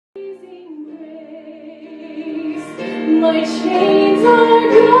My chains are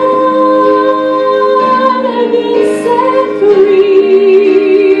gone, I've been set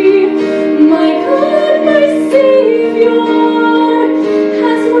free. My good, my Savior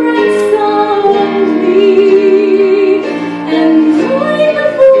has ransomed me, and like a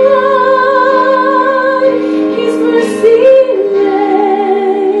flood, His mercy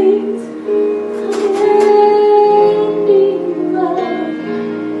lays. Unending love,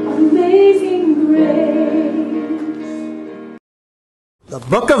 amazing grace. The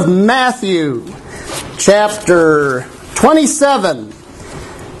book of Matthew, chapter 27,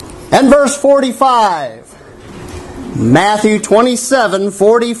 and verse 45. Matthew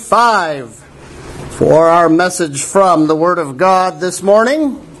 27:45 for our message from the Word of God this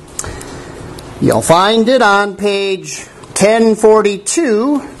morning. You'll find it on page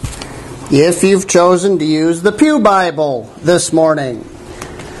 1042 if you've chosen to use the Pew Bible this morning.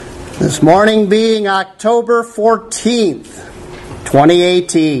 This morning being October 14th,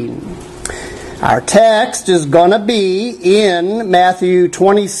 2018. Our text is going to be in Matthew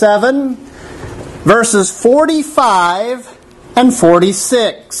 27, verses 45 and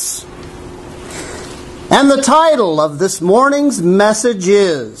 46. And the title of this morning's message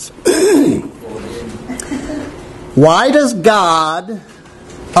is, Why does God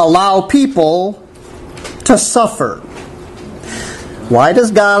allow people to suffer? Why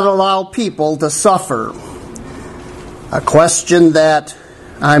does God allow people to suffer? A question that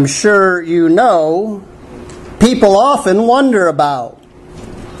I'm sure you know people often wonder about.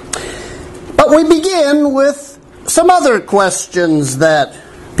 But we begin with some other questions that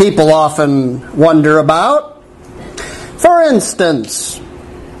people often wonder about. For instance,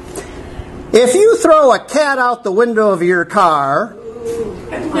 if you throw a cat out the window of your car,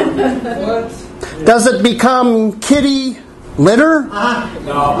 does it become kitty litter?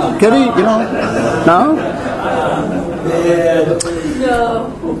 No. Kitty, No? No.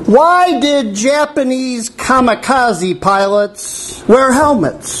 Why did Japanese kamikaze pilots wear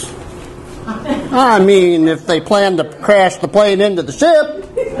helmets? I mean, if they plan to crash the plane into the ship.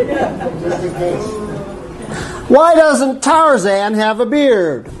 Why doesn't Tarzan have a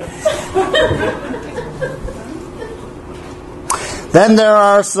beard? Then there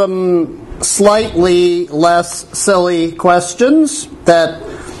are some slightly less silly questions that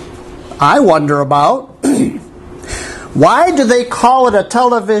I wonder about. Why do they call it a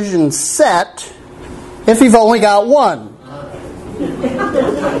television set if you've only got one?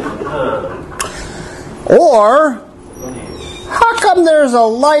 Or, how come there's a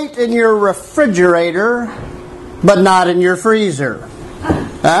light in your refrigerator but not in your freezer?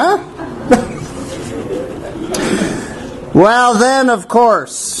 Huh? Well then, of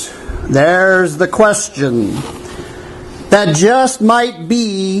course, there's the question that just might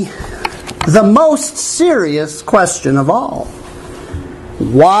be the most serious question of all.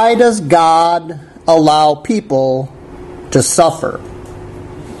 Why does God allow people to suffer?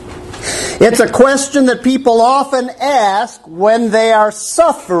 It's a question that people often ask when they are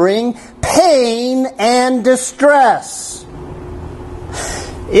suffering pain and distress.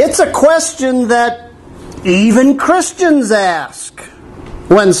 It's a question that even Christians ask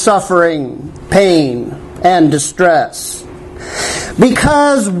when suffering pain and distress.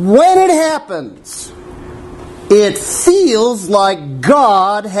 Because when it happens, it feels like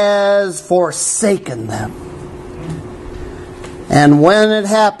God has forsaken them. And when it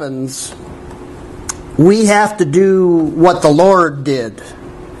happens, we have to do what the Lord did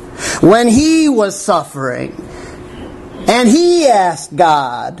when He was suffering. And He asked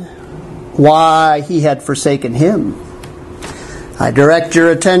God why He had forsaken Him. I direct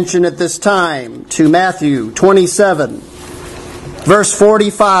your attention at this time to Matthew 27, verse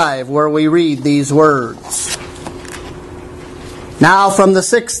 45, where we read these words. Now from the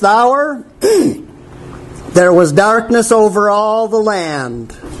 6th hour there was darkness over all the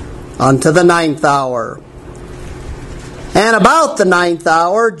land unto the 9th hour. And about the 9th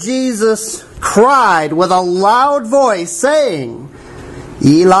hour Jesus cried with a loud voice, saying,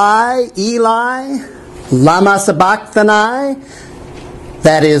 Eli, Eli, lama sabachthani?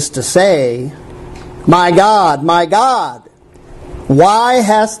 That is to say, my God, why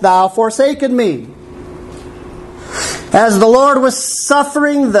hast thou forsaken me? As the Lord was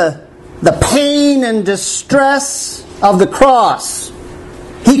suffering the pain and distress of the cross,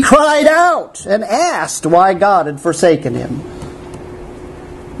 He cried out and asked why God had forsaken Him.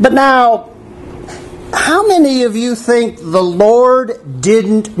 But now, how many of you think the Lord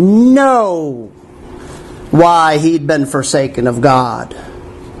didn't know why He'd been forsaken of God?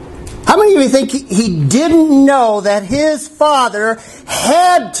 How many of you think he didn't know that his Father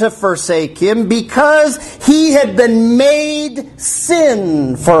had to forsake him because he had been made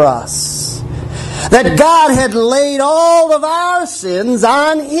sin for us? That God had laid all of our sins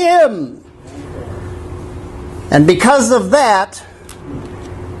on him. And because of that,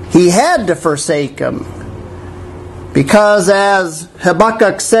 he had to forsake him. Because as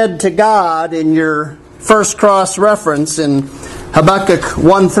Habakkuk said to God in your first cross reference in Habakkuk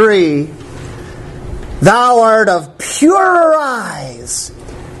 1:3, "Thou art of purer eyes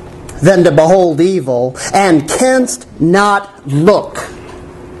than to behold evil, and canst not look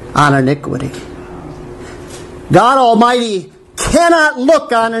on iniquity." God Almighty cannot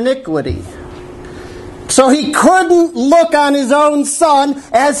look on iniquity. So he couldn't look on his own Son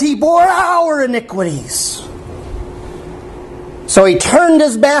as he bore our iniquities. So he turned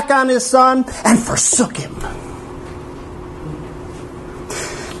his back on his Son and forsook him.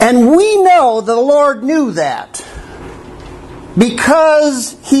 And we know the Lord knew that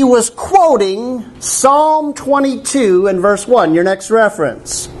because he was quoting Psalm 22 and verse 1, your next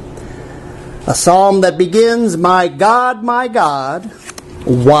reference. A psalm that begins, my God,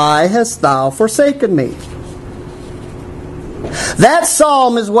 why hast thou forsaken me?" That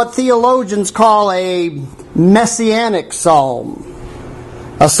psalm is what theologians call a messianic psalm.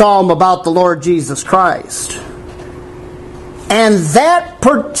 A psalm about the Lord Jesus Christ. And that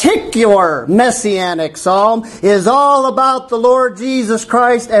particular messianic psalm is all about the Lord Jesus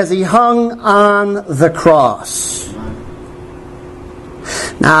Christ as he hung on the cross.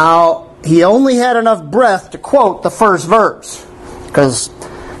 Now, he only had enough breath to quote the first verse, because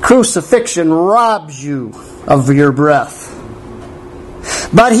crucifixion robs you of your breath.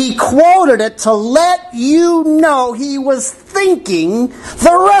 But he quoted it to let you know he was thinking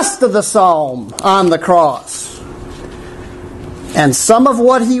the rest of the psalm on the cross. And some of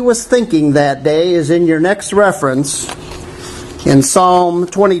what he was thinking that day is in your next reference in Psalm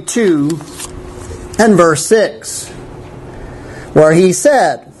 22 and verse 6, where he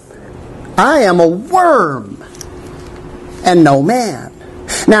said, "I am a worm and no man."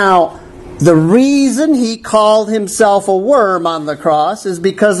 Now, the reason he called himself a worm on the cross is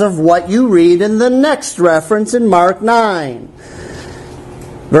because of what you read in the next reference in Mark 9.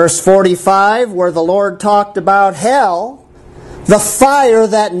 Verse 45, where the Lord talked about hell, the fire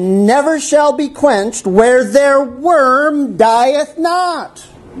that never shall be quenched, where their worm dieth not.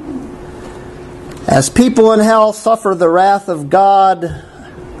 As people in hell suffer the wrath of God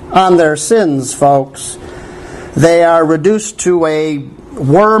on their sins, folks, they are reduced to a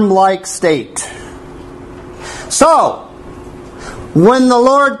worm-like state. So, when the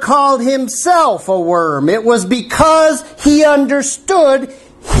Lord called himself a worm, it was because he understood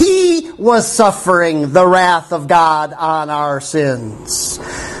he was suffering the wrath of God on our sins.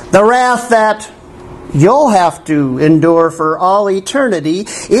 The wrath that you'll have to endure for all eternity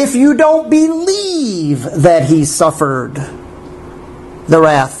if you don't believe that he suffered the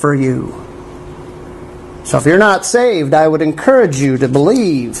wrath for you. So if you're not saved, I would encourage you to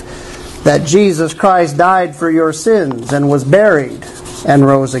believe that Jesus Christ died for your sins and was buried and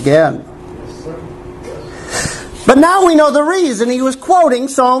rose again. But now we know the reason he was quoting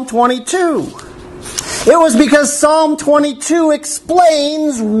Psalm 22. It was because Psalm 22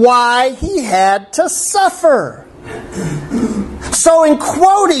 explains why he had to suffer. So in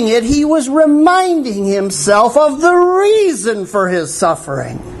quoting it, he was reminding himself of the reason for his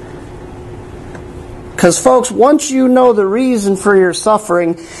suffering. Because folks, once you know the reason for your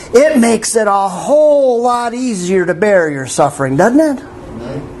suffering, it makes it a whole lot easier to bear your suffering, doesn't it?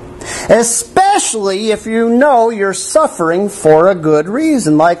 Especially if you know you're suffering for a good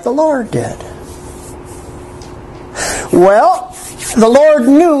reason, like the Lord did. Well, the Lord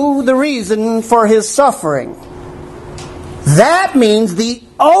knew the reason for his suffering. That means the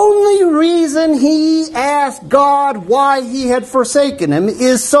only reason he asked God why he had forsaken him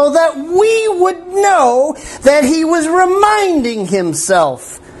is so that we would know that he was reminding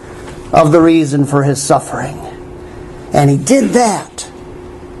himself of the reason for his suffering. And he did that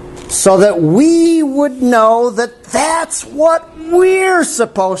so that we would know that that's what we're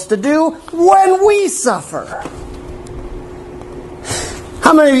supposed to do when we suffer.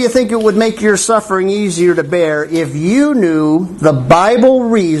 How many of you think it would make your suffering easier to bear if you knew the Bible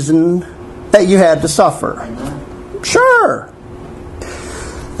reason that you had to suffer? Sure.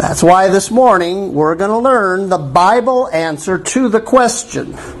 That's why this morning we're going to learn the Bible answer to the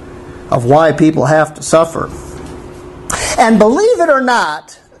question of why people have to suffer. And believe it or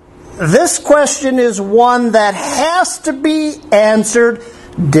not, this question is one that has to be answered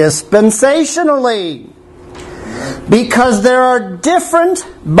dispensationally. because there are different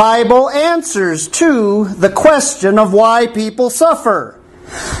Bible answers to the question of why people suffer,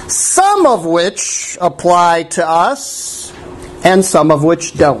 some of which apply to us and some of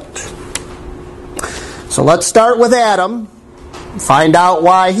which don't. So let's start with Adam, find out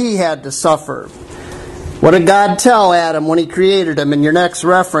why he had to suffer. What did God tell Adam when he created him? In your next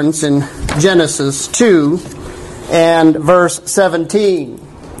reference in Genesis 2 and verse 17.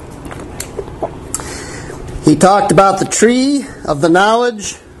 He talked about the tree of the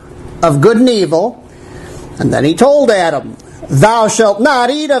knowledge of good and evil, and then he told Adam, "Thou shalt not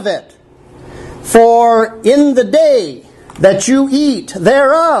eat of it, for in the day that you eat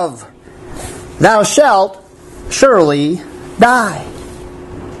thereof, thou shalt surely die."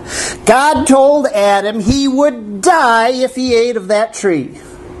 God told Adam he would die if he ate of that tree.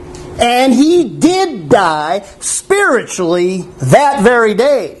 And he did die spiritually that very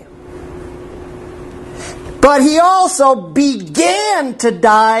day. But he also began to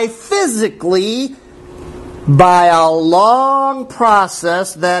die physically by a long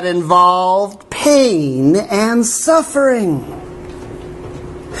process that involved pain and suffering.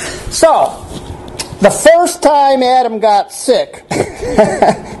 So, the first time Adam got sick,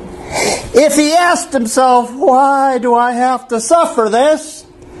 if he asked himself, why do I have to suffer this?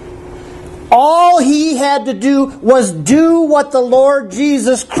 All he had to do was do what the Lord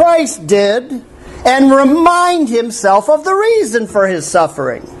Jesus Christ did and remind himself of the reason for his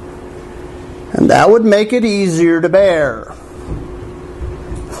suffering. And that would make it easier to bear.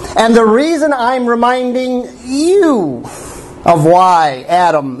 And the reason I'm reminding you of why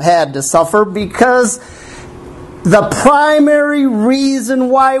Adam had to suffer, because the primary reason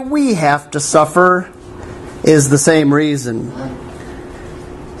why we have to suffer is the same reason.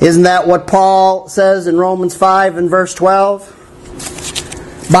 Isn't that what Paul says in Romans 5 and verse 12?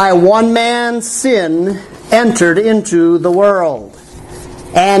 By one man's sin entered into the world,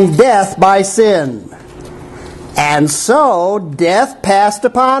 and death by sin. And so death passed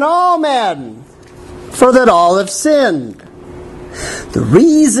upon all men, for that all have sinned. The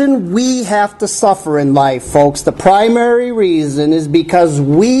reason we have to suffer in life, folks, the primary reason is because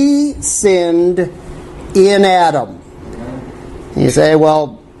we sinned in Adam. And you say,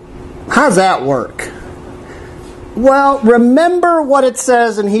 well, how does that work? Well, remember what it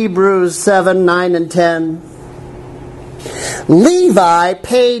says in Hebrews 7, 9, and 10? Levi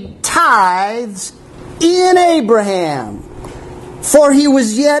paid tithes in Abraham, for he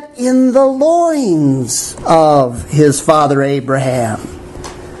was yet in the loins of his father Abraham.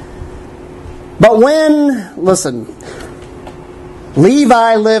 But listen,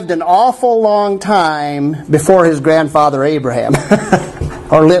 Levi lived an awful long time before his grandfather Abraham,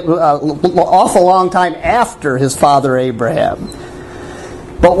 or awful long time after his father Abraham.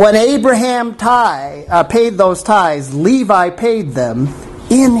 But when Abraham paid those tithes, Levi paid them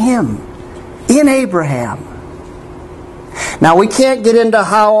in him, in Abraham. Now, we can't get into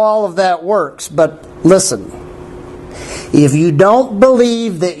how all of that works, but listen. If you don't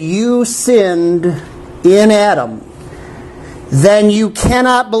believe that you sinned in Adam, then you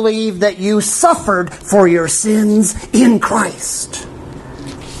cannot believe that you suffered for your sins in Christ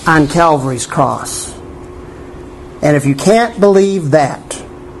on Calvary's cross. And if you can't believe that,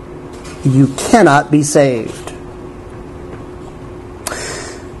 you cannot be saved.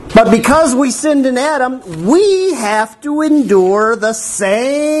 But because we sinned in Adam, we have to endure the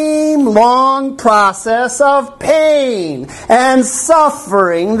same long process of pain and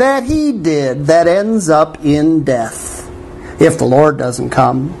suffering that he did, that ends up in death, if the Lord doesn't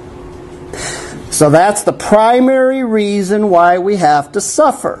come. So that's the primary reason why we have to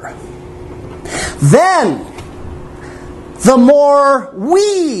suffer. Then, the more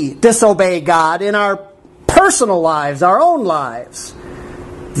we disobey God in our personal lives, our own lives,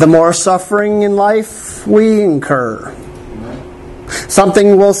 the more suffering in life we incur.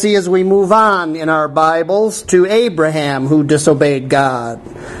 Something we'll see as we move on in our Bibles to Abraham, who disobeyed God.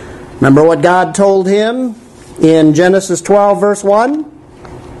 Remember what God told him in Genesis 12, verse 1?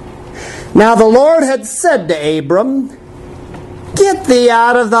 Now the Lord had said to Abram, Get thee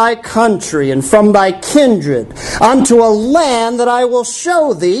out of thy country and from thy kindred unto a land that I will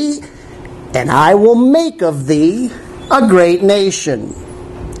show thee, and I will make of thee a great nation.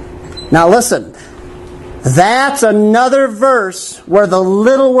 Now listen, that's another verse where the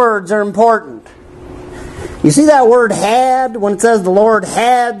little words are important. You see that word had, when it says the Lord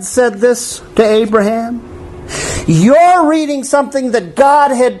had said this to Abraham? You're reading something that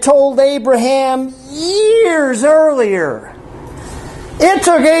God had told Abraham years earlier. It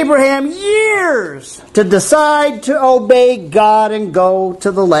took Abraham years to decide to obey God and go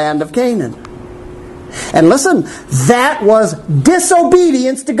to the land of Canaan. And listen, that was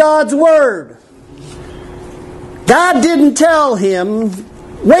disobedience to God's word. God didn't tell him,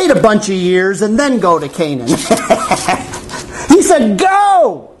 wait a bunch of years and then go to Canaan. He said,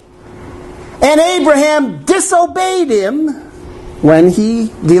 go! And Abraham disobeyed him when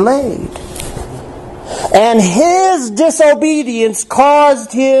he delayed. And his disobedience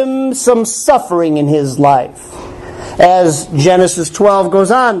caused him some suffering in his life, as Genesis 12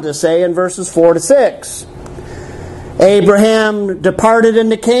 goes on to say in verses 4 to 6. Abraham departed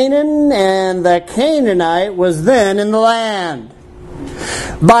into Canaan, and the Canaanite was then in the land.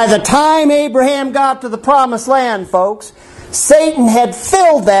 By the time Abraham got to the promised land, folks, Satan had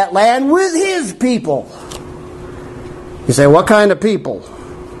filled that land with his people. You say, what kind of people?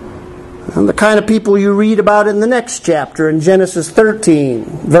 And the kind of people you read about in the next chapter in Genesis 13,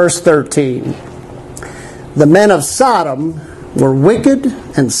 verse 13. The men of Sodom were wicked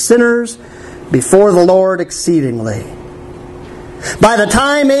and sinners before the Lord exceedingly. By the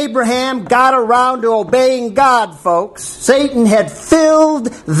time Abraham got around to obeying God, folks, Satan had filled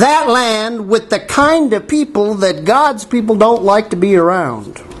that land with the kind of people that God's people don't like to be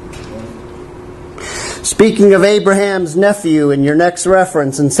around. Speaking of Abraham's nephew in your next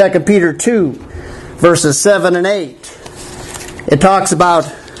reference in 2 Peter 2, verses 7 and 8, it talks about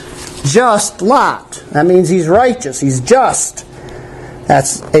just Lot. That means he's righteous, he's just.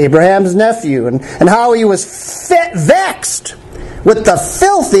 That's Abraham's nephew. And how he was vexed with the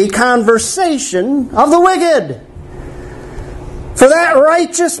filthy conversation of the wicked. For that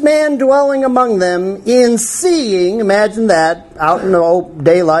righteous man dwelling among them, in seeing, imagine that, out in the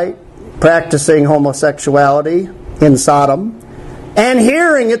daylight, practicing homosexuality in Sodom, and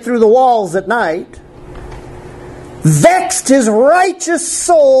hearing it through the walls at night, vexed his righteous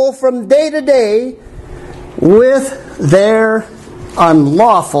soul from day to day with their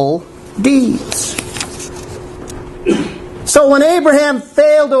unlawful deeds. So when Abraham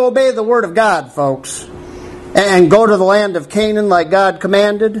failed to obey the word of God, folks, and go to the land of Canaan like God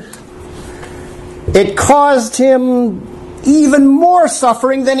commanded, it caused him even more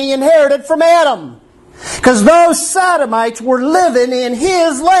suffering than he inherited from Adam. Because those Sodomites were living in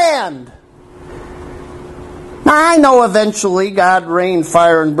his land. Now, I know eventually God rained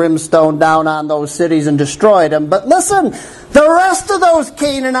fire and brimstone down on those cities and destroyed them. But listen, the rest of those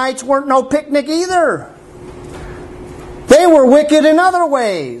Canaanites weren't no picnic either. They were wicked in other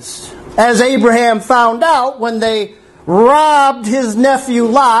ways, as Abraham found out when they robbed his nephew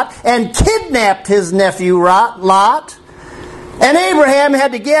Lot and kidnapped his nephew Lot. And Abraham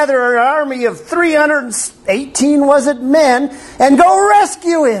had to gather an army of 318, was it, men, and go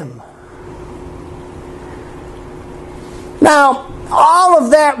rescue him. Now, all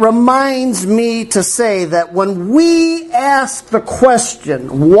of that reminds me to say that when we ask the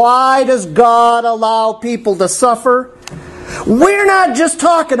question, why does God allow people to suffer? We're not just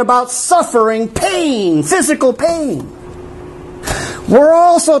talking about suffering pain, physical pain. We're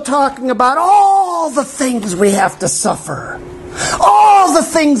also talking about all the things we have to suffer. All the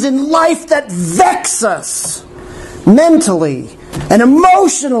things in life that vex us mentally and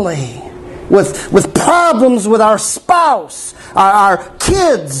emotionally, with problems with our spouse, our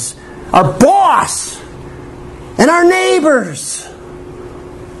kids, our boss, and our neighbors.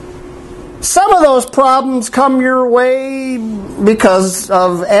 Some of those problems come your way because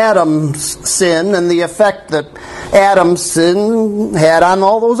of Adam's sin and the effect that Adam's sin had on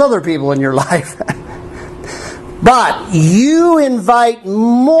all those other people in your life. But you invite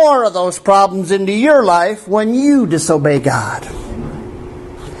more of those problems into your life when you disobey God.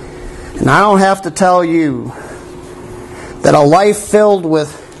 And I don't have to tell you that a life filled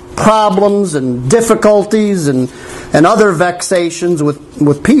with problems and difficulties and other vexations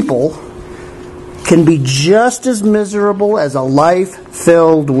with people can be just as miserable as a life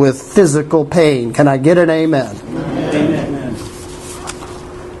filled with physical pain. Can I get an amen? Amen.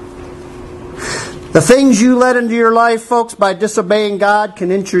 The things you let into your life, folks, by disobeying God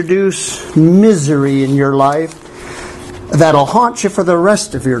can introduce misery in your life that'll haunt you for the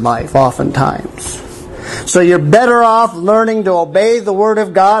rest of your life oftentimes. So you're better off learning to obey the Word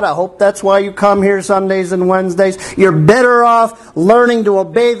of God. I hope that's why you come here Sundays and Wednesdays. You're better off learning to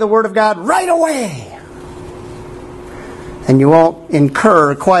obey the Word of God right away. And you won't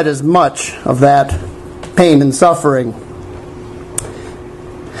incur quite as much of that pain and suffering.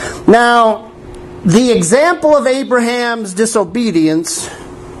 Now, the example of Abraham's disobedience,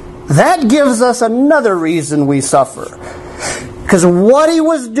 that gives us another reason we suffer. Because what he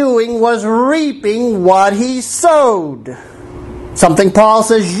was doing was reaping what he sowed. Something Paul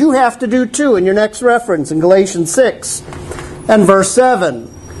says you have to do too in your next reference in Galatians 6 and verse 7.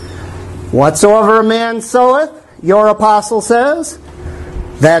 Whatsoever a man soweth, your apostle says,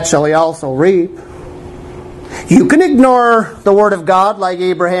 that shall he also reap. You can ignore the Word of God like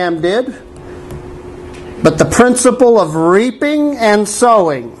Abraham did, but the principle of reaping and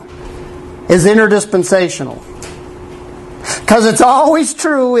sowing is interdispensational. Because it's always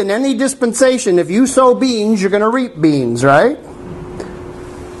true in any dispensation, if you sow beans, you're going to reap beans, right?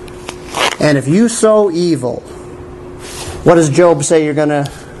 And if you sow evil, what does Job say you're going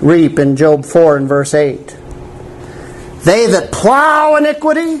to reap in Job 4 and verse 8? They that plow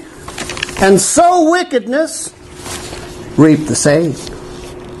iniquity and sow wickedness reap the same.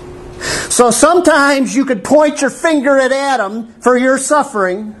 So sometimes you could point your finger at Adam for your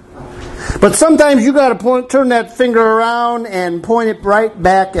suffering, but sometimes you got to turn that finger around and point it right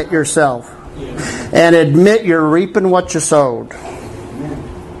back at yourself and admit you're reaping what you sowed.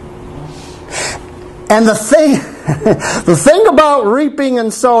 And the thing about reaping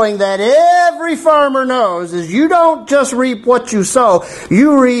and sowing that every farmer knows is you don't just reap what you sow,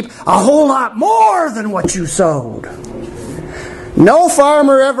 you reap a whole lot more than what you sowed. No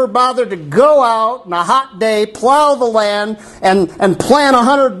farmer ever bothered to go out on a hot day, plow the land, and plant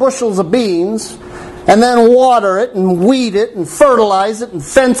 100 bushels of beans, and then water it, and weed it, and fertilize it, and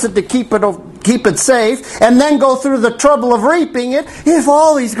fence it to keep it safe, and then go through the trouble of reaping it if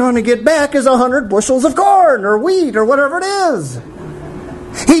all he's going to get back is 100 bushels of corn, or wheat, or whatever it is.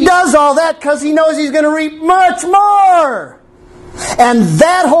 He does all that because he knows he's going to reap much more. And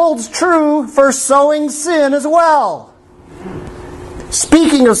that holds true for sowing sin as well.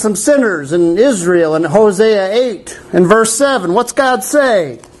 Speaking of some sinners in Israel in Hosea 8 and verse 7, what's God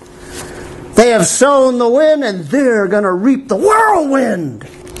say? They have sown the wind and they're going to reap the whirlwind.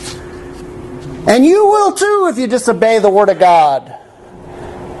 And you will too if you disobey the Word of God.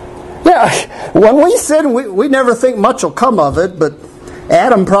 Yeah, when we sin, we never think much will come of it, but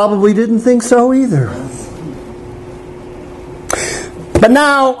Adam probably didn't think so either. But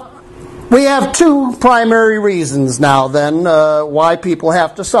now, we have two primary reasons now then why people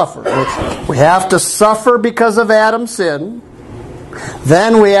have to suffer. We have to suffer because of Adam's sin.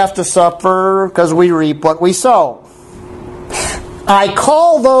 Then we have to suffer because we reap what we sow. I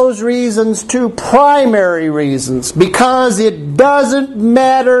call those reasons two primary reasons because it doesn't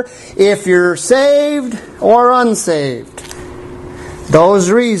matter if you're saved or unsaved.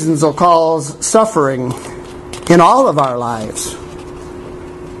 Those reasons will cause suffering in all of our lives.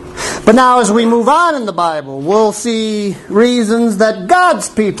 But now as we move on in the Bible, we'll see reasons that God's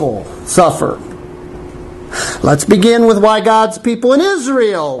people suffer. Let's begin with why God's people in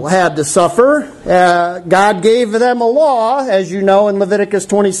Israel had to suffer. God gave them a law, as you know in Leviticus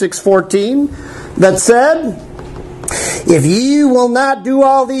 26:14, that said, if ye will not do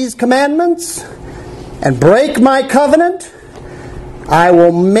all these commandments and break my covenant, I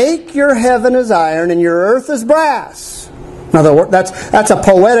will make your heaven as iron and your earth as brass. In other words, that's a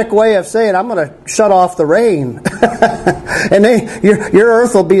poetic way of saying I'm going to shut off the rain. And your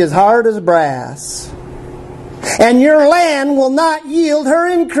earth will be as hard as brass. And your land will not yield her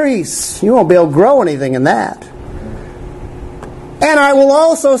increase. You won't be able to grow anything in that. And I will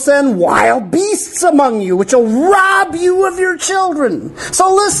also send wild beasts among you, which will rob you of your children.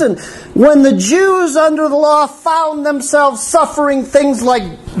 So listen, when the Jews under the law found themselves suffering things like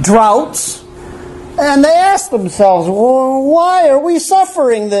droughts, and they asked themselves, well, why are we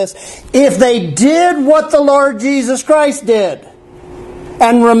suffering this? If they did what the Lord Jesus Christ did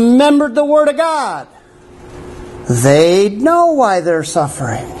and remembered the Word of God, they'd know why they're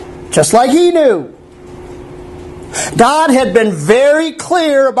suffering, just like He knew. God had been very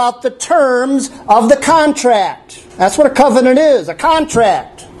clear about the terms of the contract. That's what a covenant is, a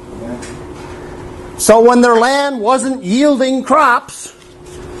contract. So when their land wasn't yielding crops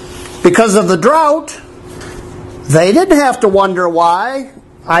because of the drought, they didn't have to wonder why.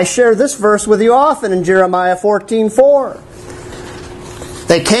 I share this verse with you often in Jeremiah 14:4.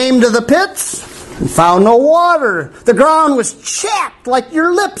 They came to the pits and found no water. The ground was chapped like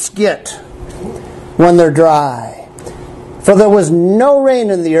your lips get when they're dry. For there was no rain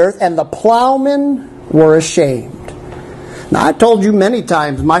in the earth, and the plowmen were ashamed. Now, I've told you many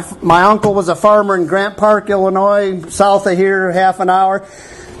times, my uncle was a farmer in Grant Park, Illinois, south of here, half an hour.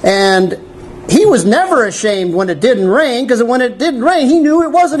 And he was never ashamed when it didn't rain, because when it didn't rain, he knew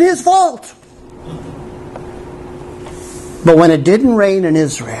it wasn't his fault. But when it didn't rain in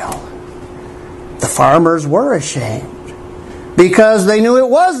Israel, the farmers were ashamed, because they knew it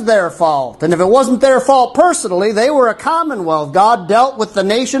was their fault. And if it wasn't their fault personally, they were a commonwealth. God dealt with the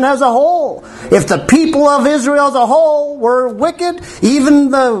nation as a whole. If the people of Israel as a whole were wicked,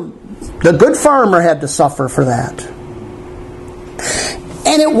 even the good farmer had to suffer for that.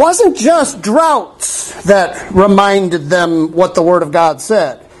 And it wasn't just droughts that reminded them what the Word of God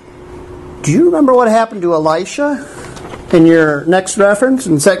said. Do you remember what happened to Elisha in your next reference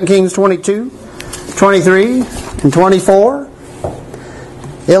in 2 Kings 22, 23, and 24?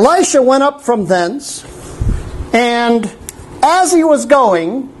 Elisha went up from thence, and as he was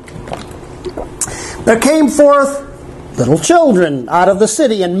going, there came forth little children out of the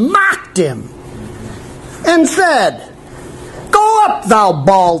city and mocked him and said, "Go up, thou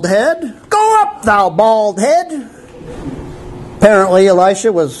bald head! Go up, thou bald head!" Apparently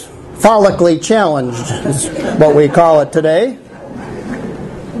Elisha was follically challenged, is what we call it today.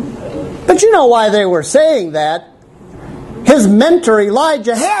 But you know why they were saying that. His mentor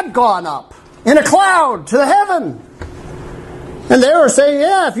Elijah had gone up in a cloud to the heaven. And they were saying,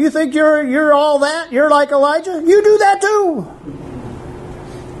 yeah, if you think you're all that, you're like Elijah, you do that too.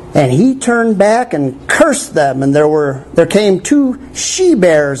 And he turned back and cursed them, and there came 2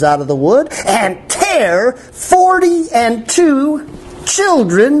 she-bears out of the wood and tear 42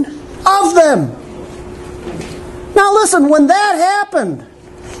 children of them. Now listen, when that happened,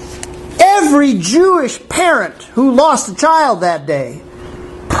 every Jewish parent who lost a child that day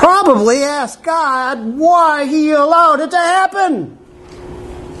probably asked God why He allowed it to happen.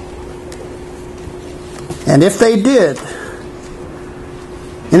 And if they did,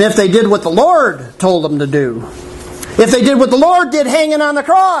 and if they did what the Lord told them to do, if they did what the Lord did hanging on the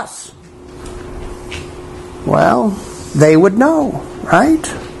cross, well, they would know, right?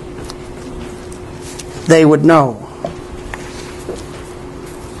 They would know.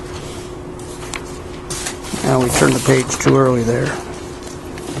 Now we turned the page too early there.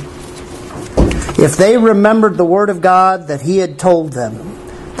 If they remembered the Word of God that He had told them,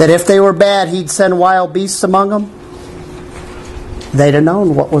 that if they were bad, He'd send wild beasts among them, they'd have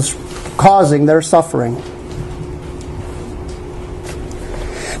known what was causing their suffering.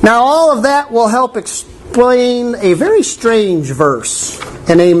 Now all of that will help explain a very strange verse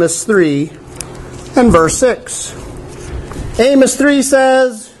in Amos 3 and verse 6. Amos 3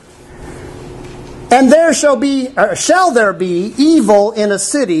 says, "And shall there be evil in a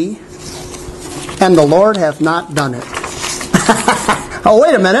city, and the Lord hath not done it." Oh,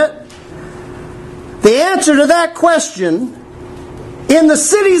 wait a minute. The answer to that question in the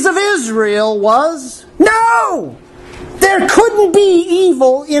cities of Israel was no! There couldn't be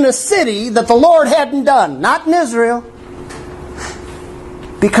evil in a city that the Lord hadn't done. Not in Israel.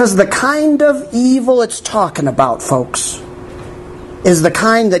 Because the kind of evil it's talking about, folks, is the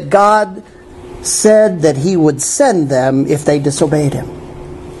kind that God said that He would send them if they disobeyed Him.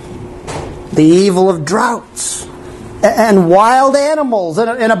 The evil of droughts and wild animals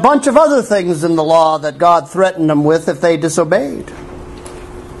and a bunch of other things in the law that God threatened them with if they disobeyed.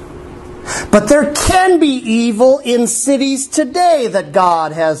 But there can be evil in cities today that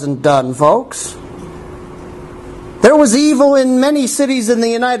God hasn't done, folks. There was evil in many cities in the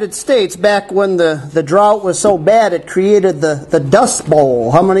United States back when the drought was so bad it created the Dust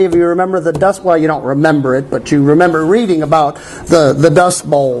Bowl. How many of you remember the Dust Bowl? Well, you don't remember it, but you remember reading about the Dust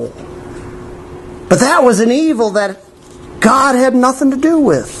Bowl. But that was an evil that God had nothing to do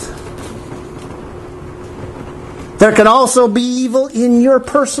with. There can also be evil in your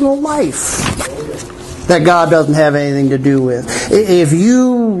personal life that God doesn't have anything to do with. If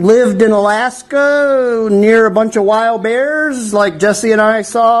you lived in Alaska near a bunch of wild bears, like Jesse and I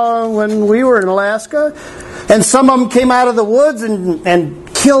saw when we were in Alaska, and some of them came out of the woods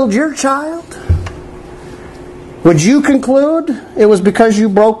and killed your child, would you conclude it was because you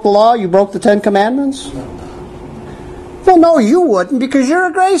broke the law, you broke the 10 Commandments? Well, no, you wouldn't, because you're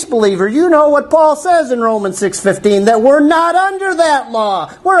a grace believer. You know what Paul says in Romans 6:15, that we're not under that law.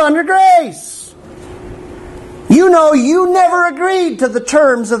 We're under grace. You know you never agreed to the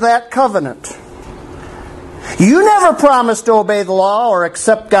terms of that covenant. You never promised to obey the law or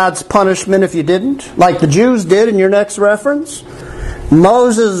accept God's punishment if you didn't, like the Jews did in your next reference.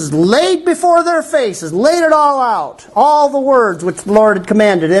 Moses laid before their faces, laid it all out, all the words which the Lord had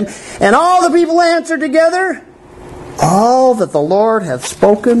commanded him, and all the people answered together, "All that the Lord hath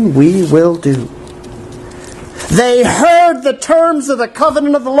spoken, we will do." They heard the terms of the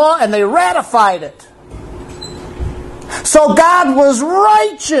covenant of the law and they ratified it. So God was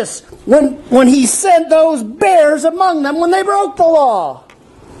righteous when He sent those bears among them when they broke the law.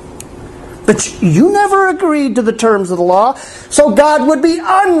 But you never agreed to the terms of the law, so God would be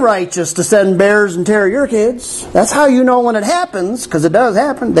unrighteous to send bears and tear your kids. That's how you know when it happens, because it does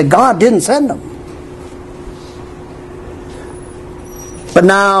happen, that God didn't send them. But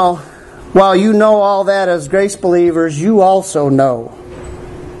now, while you know all that as grace believers, you also know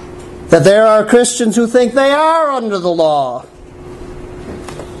that there are Christians who think they are under the law.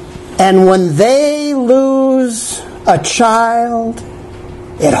 And when they lose a child,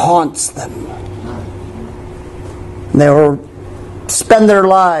 it haunts them. They will spend their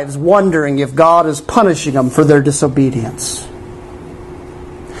lives wondering if God is punishing them for their disobedience.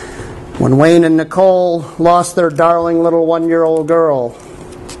 When Wayne and Nicole lost their darling little 1-year-old girl,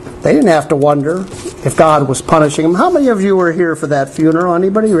 they didn't have to wonder if God was punishing them. How many of you were here for that funeral?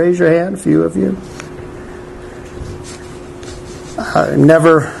 Anybody? Raise your hand. A few of you.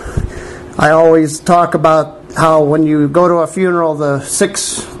 I always talk about how when you go to a funeral, the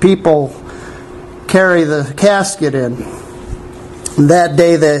 6 people carry the casket in. That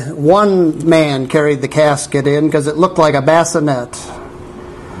day, the one man carried the casket in because it looked like a bassinet.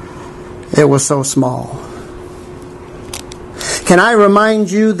 It was so small. Can I remind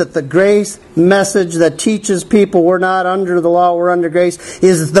you that the grace message that teaches people we're not under the law, we're under grace,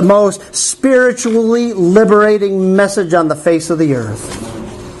 is the most spiritually liberating message on the face of the earth.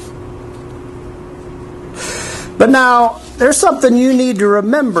 But now, there's something you need to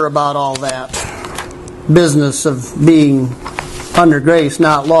remember about all that business of being under grace,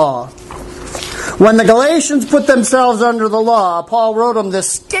 not law. When the Galatians put themselves under the law, Paul wrote them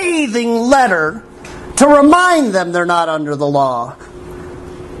this scathing letter to remind them they're not under the law.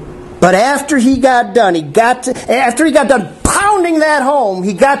 But after he got done, pounding that home,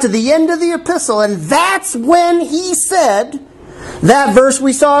 he got to the end of the epistle, and that's when he said that verse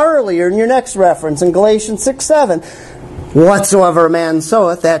we saw earlier in your next reference in Galatians 6:7. Whatsoever a man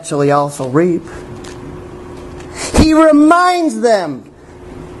soweth, that shall he also reap. He reminds them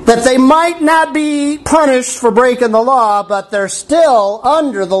that they might not be punished for breaking the law, but they're still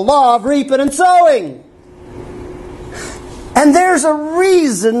under the law of reaping and sowing. And there's a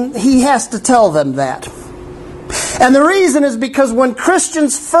reason he has to tell them that. And the reason is because when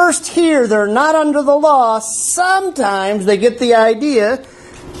Christians first hear they're not under the law, sometimes they get the idea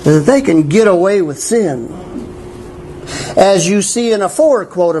that they can get away with sin. As you see in a forward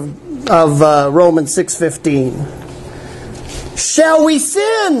quote of Romans 6:15. Shall we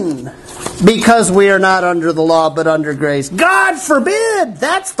sin because we are not under the law but under grace? God forbid!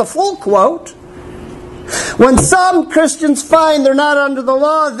 That's the full quote. When some Christians find they're not under the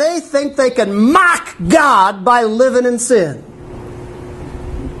law, they think they can mock God by living in sin.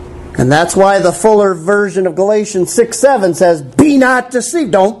 And that's why the fuller version of Galatians 6:7 says, be not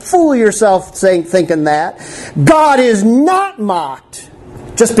deceived. Don't fool yourself thinking that. God is not mocked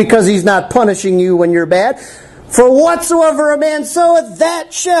just because He's not punishing you when you're bad. For whatsoever a man soweth,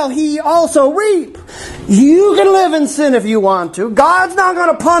 that shall he also reap. You can live in sin if you want to. God's not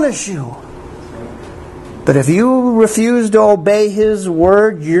going to punish you. But if you refuse to obey His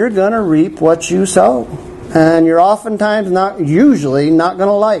word, you're going to reap what you sow. And you're usually not going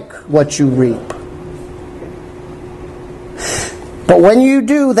to like what you reap. But when you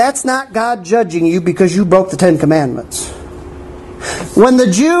do, that's not God judging you because you broke the 10 Commandments. When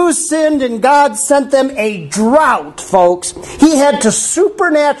the Jews sinned and God sent them a drought, folks, He had to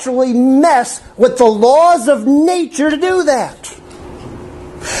supernaturally mess with the laws of nature to do that.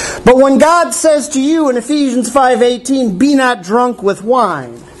 But when God says to you in Ephesians 5:18, be not drunk with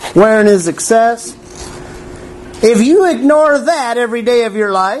wine, wherein is excess, if you ignore that every day of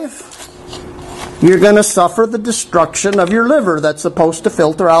your life, you're going to suffer the destruction of your liver that's supposed to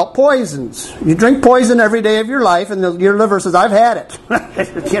filter out poisons. You drink poison every day of your life and your liver says, I've had it.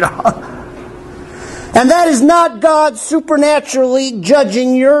 And that is not God supernaturally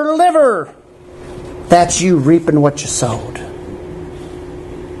judging your liver. That's you reaping what you sowed.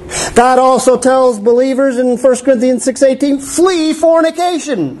 God also tells believers in 1 Corinthians 6:18, flee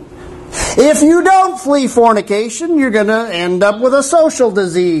fornication. If you don't flee fornication, you're going to end up with a social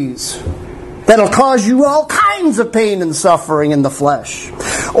disease that'll cause you all kinds of pain and suffering in the flesh.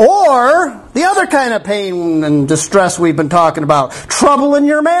 Or the other kind of pain and distress we've been talking about. Trouble in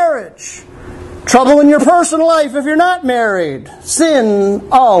your marriage. Trouble in your personal life if you're not married. Sin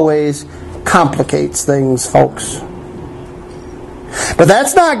always complicates things, folks. But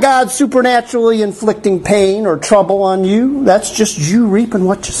that's not God supernaturally inflicting pain or trouble on you. That's just you reaping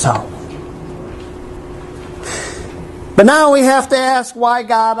what you sow. But now we have to ask why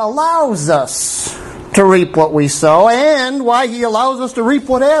God allows us to reap what we sow and why He allows us to reap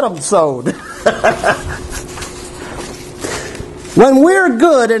what Adam sowed. When we're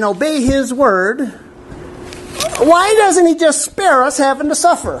good and obey His word, why doesn't He just spare us having to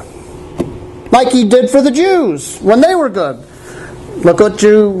suffer? Like He did for the Jews when they were good. Look what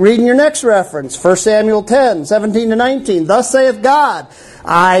you read in your next reference, 1 Samuel 10:17-19. Thus saith God,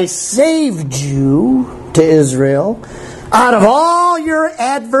 I saved you to Israel out of all your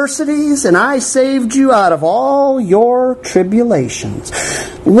adversities, and I saved you out of all your tribulations.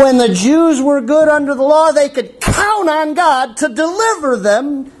 When the Jews were good under the law, they could count on God to deliver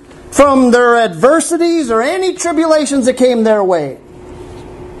them from their adversities or any tribulations that came their way.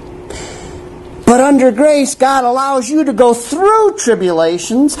 But under grace, God allows you to go through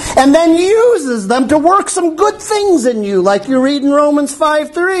tribulations and then uses them to work some good things in you, like you read in Romans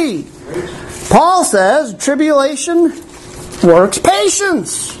 5:3. Paul says, tribulation works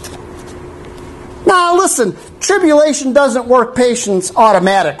patience. Now listen, tribulation doesn't work patience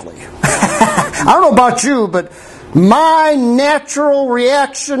automatically. I don't know about you, but my natural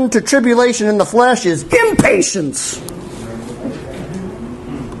reaction to tribulation in the flesh is impatience.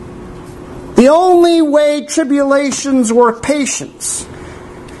 The only way tribulations work patience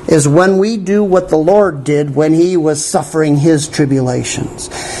is when we do what the Lord did when He was suffering His tribulations.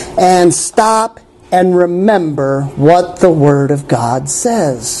 And stop and remember what the Word of God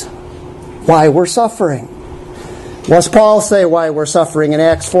says. Why we're suffering. What's Paul say why we're suffering in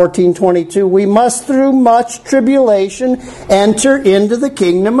Acts 14:22? We must through much tribulation enter into the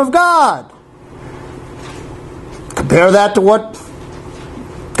kingdom of God. Compare that to what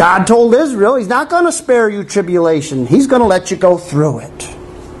God told Israel. He's not going to spare you tribulation. He's going to let you go through it.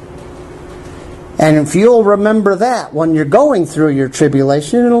 And if you'll remember that when you're going through your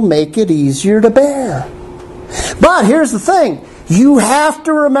tribulation, it'll make it easier to bear. But here's the thing. You have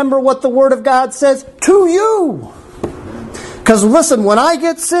to remember what the Word of God says to you. Because listen, when I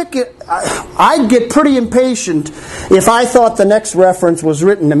get sick, I'd get pretty impatient if I thought the next reference was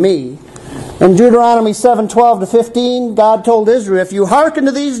written to me. In Deuteronomy 7:12-15, God told Israel, if you hearken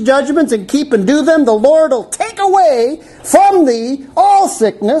to these judgments and keep and do them, the Lord will take away from thee all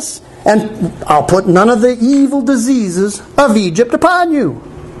sickness, and I'll put none of the evil diseases of Egypt upon you.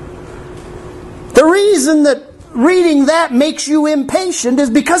 The reason that reading that makes you impatient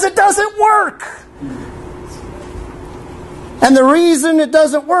is because it doesn't work. And the reason it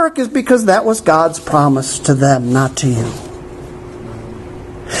doesn't work is because that was God's promise to them, not to you.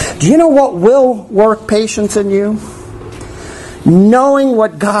 Do you know what will work patience in you? Knowing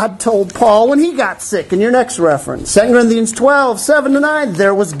what God told Paul when he got sick in your next reference. 2 Corinthians 12:7-9.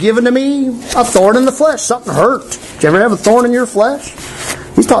 There was given to me a thorn in the flesh. Something hurt. Did you ever have a thorn in your flesh?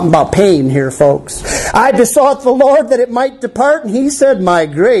 He's talking about pain here, folks. I besought the Lord that it might depart, and He said, my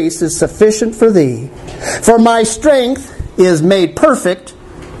grace is sufficient for thee. For my strength is made perfect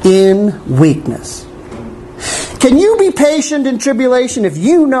in weakness. Can you be patient in tribulation if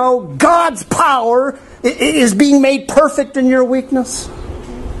you know God's power is being made perfect in your weakness?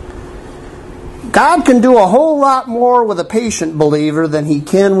 God can do a whole lot more with a patient believer than He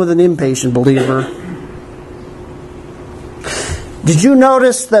can with an impatient believer. Did you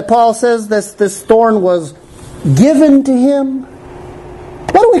notice that Paul says this thorn was given to him?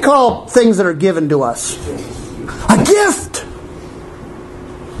 What do we call things that are given to us? A gift.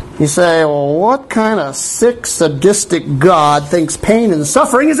 You say, well, what kind of sick, sadistic God thinks pain and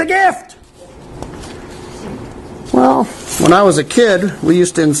suffering is a gift? Well, when I was a kid, we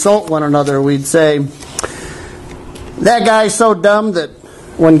used to insult one another. We'd say, that guy's so dumb that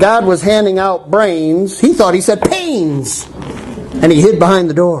when God was handing out brains, he thought He said pains. And he hid behind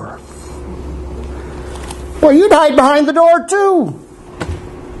the door. Well, you'd hide behind the door too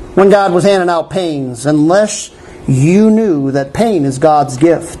when God was handing out pains, unless you knew that pain is God's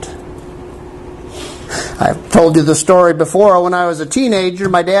gift. I've told you the story before. When I was a teenager,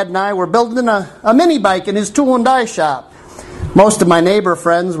 my dad and I were building a mini bike in his tool and die shop. Most of my neighbor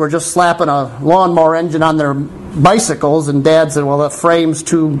friends were just slapping a lawnmower engine on their bicycles, and Dad said, well, the frame's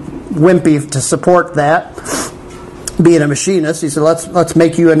too wimpy to support that. Being a machinist, he said, let's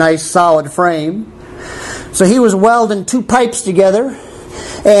make you a nice solid frame. So he was welding two pipes together,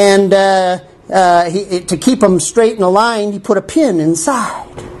 and to keep them straight in a line, he put a pin inside.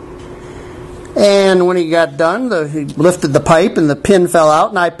 And when he got done, he lifted the pipe and the pin fell out,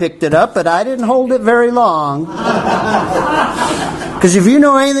 and I picked it up, but I didn't hold it very long. Because if you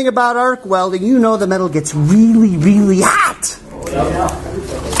know anything about arc welding, you know the metal gets really, really hot.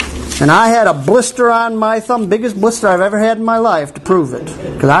 And I had a blister on my thumb, biggest blister I've ever had in my life, to prove it.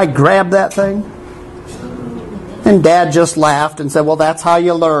 Because I grabbed that thing. And Dad just laughed and said, well, that's how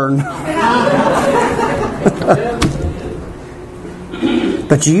you learn.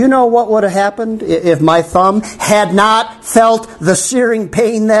 But do you know what would have happened if my thumb had not felt the searing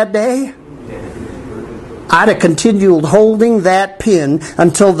pain that day? I'd have continued holding that pin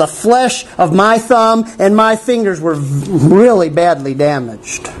until the flesh of my thumb and my fingers were really badly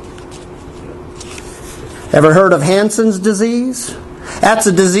damaged. Ever heard of Hansen's disease? That's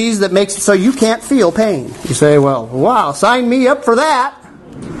a disease that makes it so you can't feel pain. You say, well, wow, sign me up for that.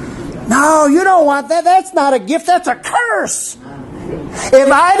 No, you don't want that. That's not a gift, that's a curse.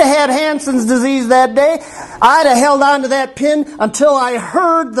 If I'd have had Hansen's disease that day, I'd have held on to that pin until I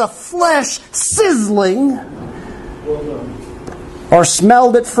heard the flesh sizzling or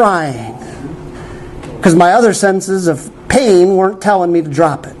smelled it frying. Because my other senses of pain weren't telling me to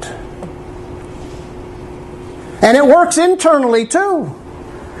drop it. And it works internally too.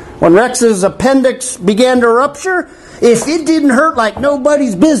 When Rex's appendix began to rupture, if it didn't hurt like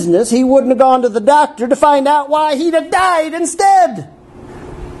nobody's business, he wouldn't have gone to the doctor to find out why he'd have died instead.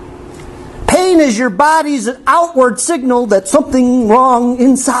 Pain is your body's outward signal that something's wrong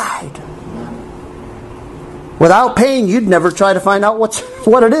inside. Without pain, you'd never try to find out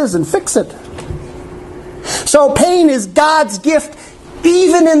what it is and fix it. So pain is God's gift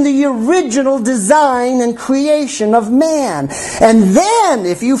even in the original design and creation of man. And then,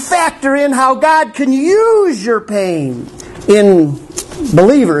 if you factor in how God can use your pain, in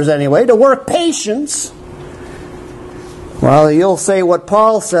believers anyway, to work patience, well, you'll say what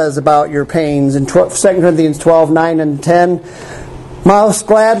Paul says about your pains in 2 Corinthians 12, 9 and 10. Most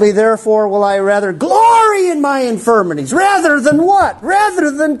gladly, therefore, will I rather glory in my infirmities. Rather than what? Rather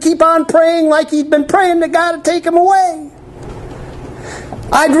than keep on praying like he'd been praying to God to take him away.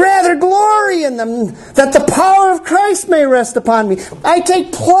 I'd rather glory in them, that the power of Christ may rest upon me. I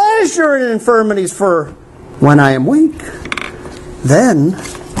take pleasure in infirmities, for when I am weak, then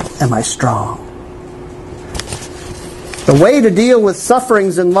am I strong. The way to deal with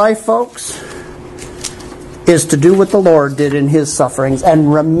sufferings in life, folks, is to do what the Lord did in His sufferings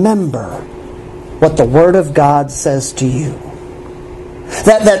and remember what the Word of God says to you.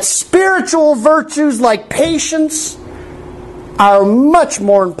 That spiritual virtues like patience are much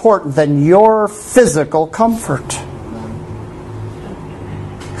more important than your physical comfort.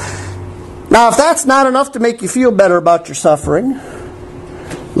 Now, if that's not enough to make you feel better about your suffering,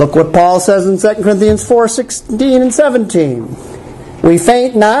 look what Paul says in 2 Corinthians 4, 16 and 17. We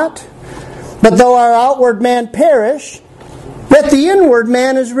faint not, but though our outward man perish, yet the inward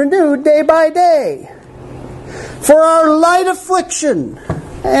man is renewed day by day. For our light affliction,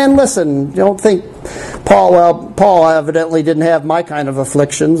 and listen, don't think Paul evidently didn't have my kind of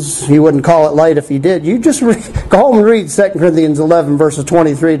afflictions. He wouldn't call it light if he did. You just go home and read 2 Corinthians 11, verses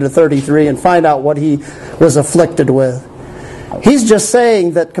 23 to 33 and find out what he was afflicted with. He's just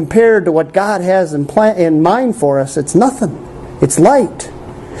saying that compared to what God has in mind for us, it's nothing. It's light.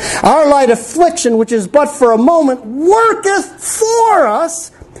 Our light affliction, which is but for a moment, worketh for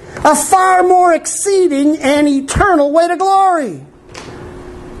us a far more exceeding and eternal way to glory.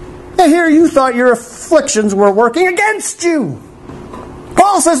 And here you thought your afflictions were working against you.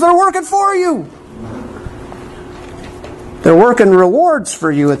 Paul says they're working for you. They're working rewards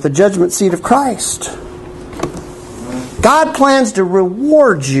for you at the judgment seat of Christ. God plans to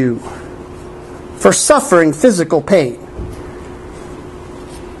reward you for suffering physical pain.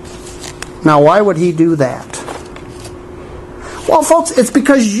 Now, why would He do that? Well, folks, it's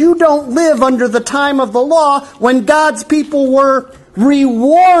because you don't live under the time of the law when God's people were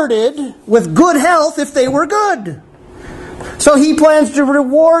rewarded with good health if they were good. So He plans to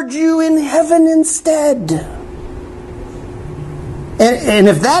reward you in heaven instead. And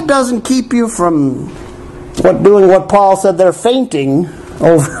if that doesn't keep you from doing what Paul said, they're fainting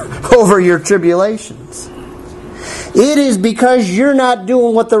over your tribulations, it is because you're not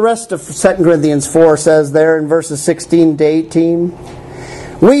doing what the rest of 2 Corinthians 4 says there in verses 16 to 18.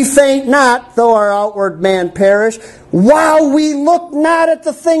 We faint not, though our outward man perish, while we look not at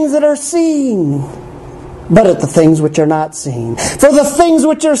the things that are seen, but at the things which are not seen. For the things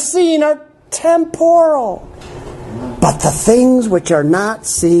which are seen are temporal, but the things which are not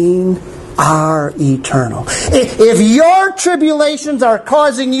seen are eternal. If your tribulations are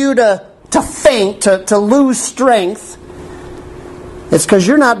causing you to faint, to lose strength, it's because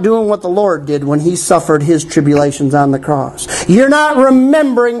you're not doing what the Lord did when He suffered His tribulations on the cross. You're not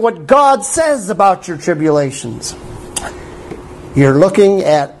remembering what God says about your tribulations. You're looking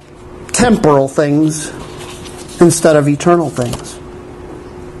at temporal things instead of eternal things.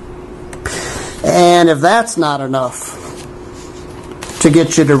 And if that's not enough to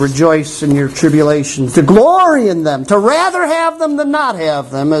get you to rejoice in your tribulations, to glory in them, to rather have them than not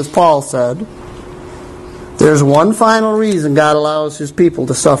have them, as Paul said, there's one final reason God allows His people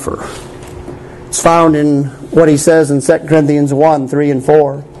to suffer. It's found in what He says in 2 Corinthians 1, 3 and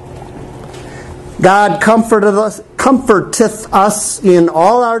 4. God comforteth us in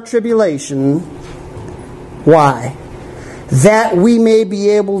all our tribulation. Why? That we may be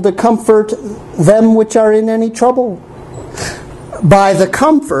able to comfort them which are in any trouble. by the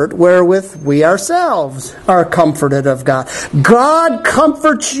comfort wherewith we ourselves are comforted of God. God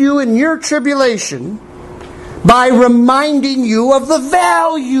comforts you in your tribulation by reminding you of the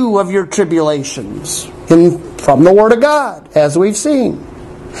value of your tribulations from the Word of God, as we've seen.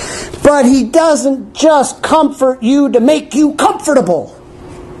 But He doesn't just comfort you to make you comfortable.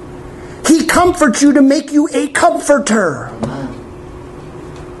 He comforts you to make you a comforter.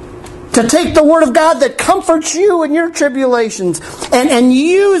 To take the Word of God that comforts you in your tribulations and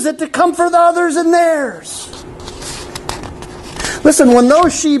use it to comfort the others in theirs. Listen, when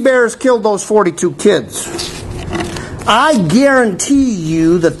those she-bears killed those 42 kids, I guarantee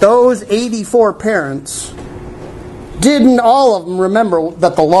you that those 84 parents didn't all of them remember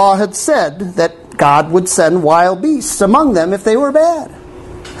that the law had said that God would send wild beasts among them if they were bad.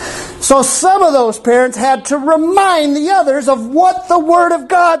 So some of those parents had to remind the others of what the Word of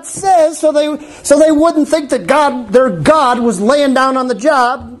God says so they wouldn't think that their God was laying down on the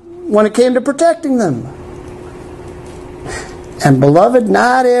job when it came to protecting them. And beloved,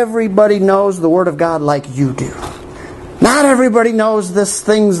 not everybody knows the Word of God like you do. Not everybody knows these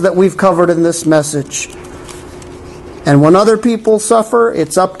things that we've covered in this message. And when other people suffer,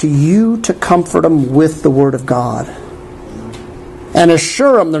 it's up to you to comfort them with the Word of God. And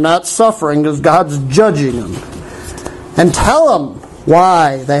assure them they're not suffering because God's judging them. And tell them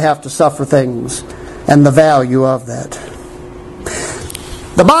why they have to suffer things and the value of that.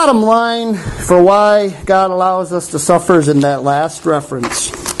 The bottom line for why God allows us to suffer is in that last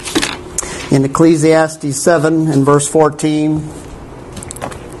reference. In Ecclesiastes 7 and verse 14.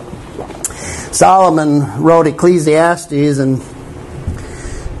 Solomon wrote Ecclesiastes, and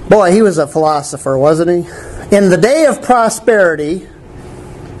boy, he was a philosopher, wasn't he? In the day of prosperity,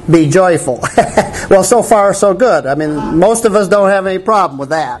 be joyful. Well, so far so good. I mean, most of us don't have any problem with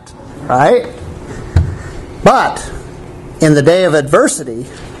that, right? But in the day of adversity,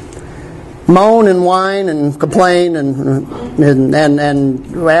 moan and whine and complain and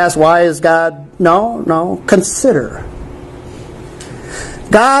ask, why is God? No, consider.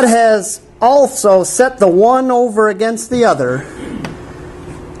 God has also set the one over against the other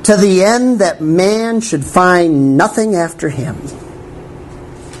to the end that man should find nothing after him.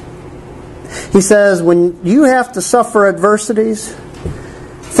 He says, when you have to suffer adversities,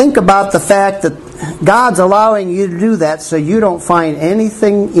 think about the fact that God's allowing you to do that so you don't find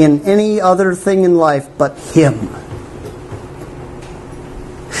anything in any other thing in life but Him.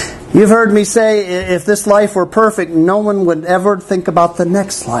 You've heard me say, if this life were perfect, no one would ever think about the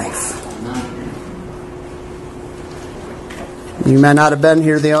next life. You may not have been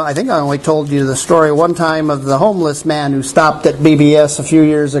here. I think I only told you the story one time of the homeless man who stopped at BBS a few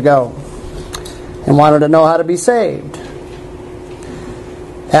years ago and wanted to know how to be saved.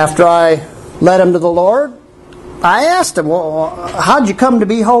 After I led him to the Lord, I asked him, well, how'd you come to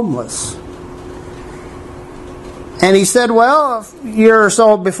be homeless? And he said, well, a year or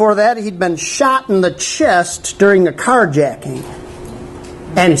so before that, he'd been shot in the chest during a carjacking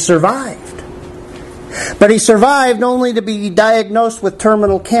and survived. But he survived only to be diagnosed with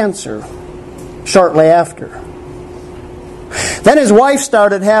terminal cancer shortly after. Then his wife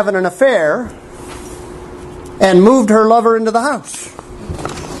started having an affair and moved her lover into the house.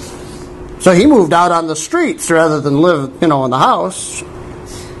 So he moved out on the streets rather than live, in the house.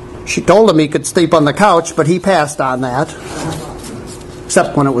 She told him he could sleep on the couch, but he passed on that.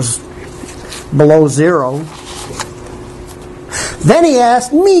 Except when it was below zero. Then he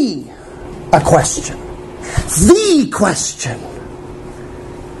asked me a question. The question.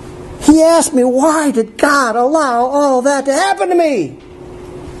 He asked me, why did God allow all that to happen to me?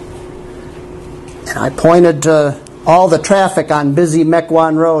 And I pointed to all the traffic on busy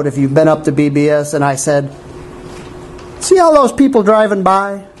Mequon Road, if you've been up to BBS, and I said, see all those people driving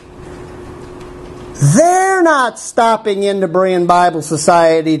by? They're not stopping into Berean Bible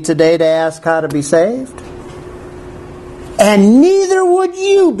Society today to ask how to be saved. And neither would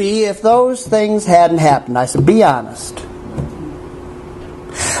you be if those things hadn't happened. I said, be honest.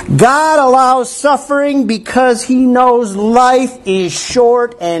 God allows suffering because He knows life is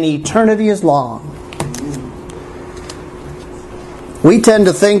short and eternity is long. We tend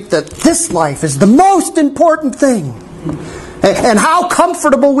to think that this life is the most important thing, and how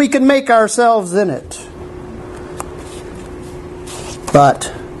comfortable we can make ourselves in it.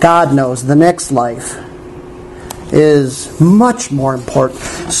 But God knows the next life is much more important.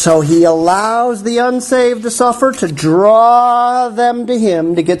 So He allows the unsaved to suffer to draw them to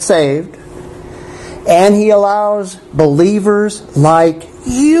Him to get saved. And He allows believers like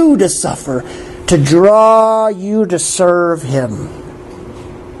you to suffer to draw you to serve Him.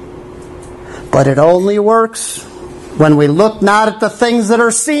 But it only works when we look not at the things that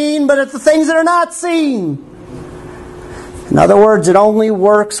are seen, but at the things that are not seen. In other words, it only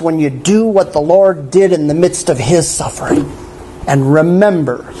works when you do what the Lord did in the midst of His suffering and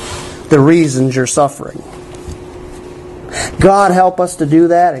remember the reasons you're suffering. God help us to do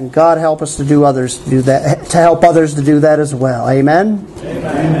that, and God help us to do others to do that, to help others to do that as well. Amen?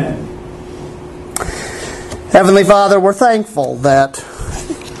 Amen. Heavenly Father, we're thankful that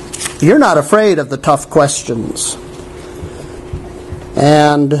You're not afraid of the tough questions.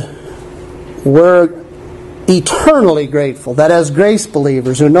 And we're eternally grateful that as grace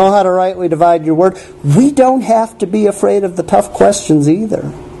believers who know how to rightly divide Your Word, we don't have to be afraid of the tough questions either.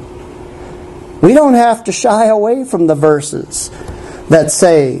 We don't have to shy away from the verses that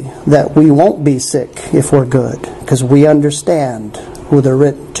say that we won't be sick if we're good, because we understand who they're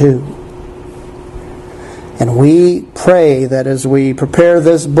written to. And we pray that as we prepare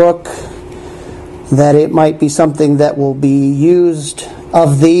this book, that it might be something that will be used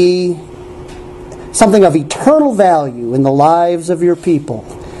of Thee, something of eternal value in the lives of Your people.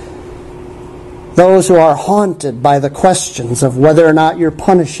 Those who are haunted by the questions of whether or not You're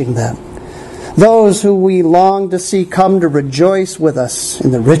punishing them. Those who we long to see come to rejoice with us in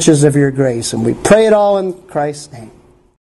the riches of Your grace. And we pray it all in Christ's name.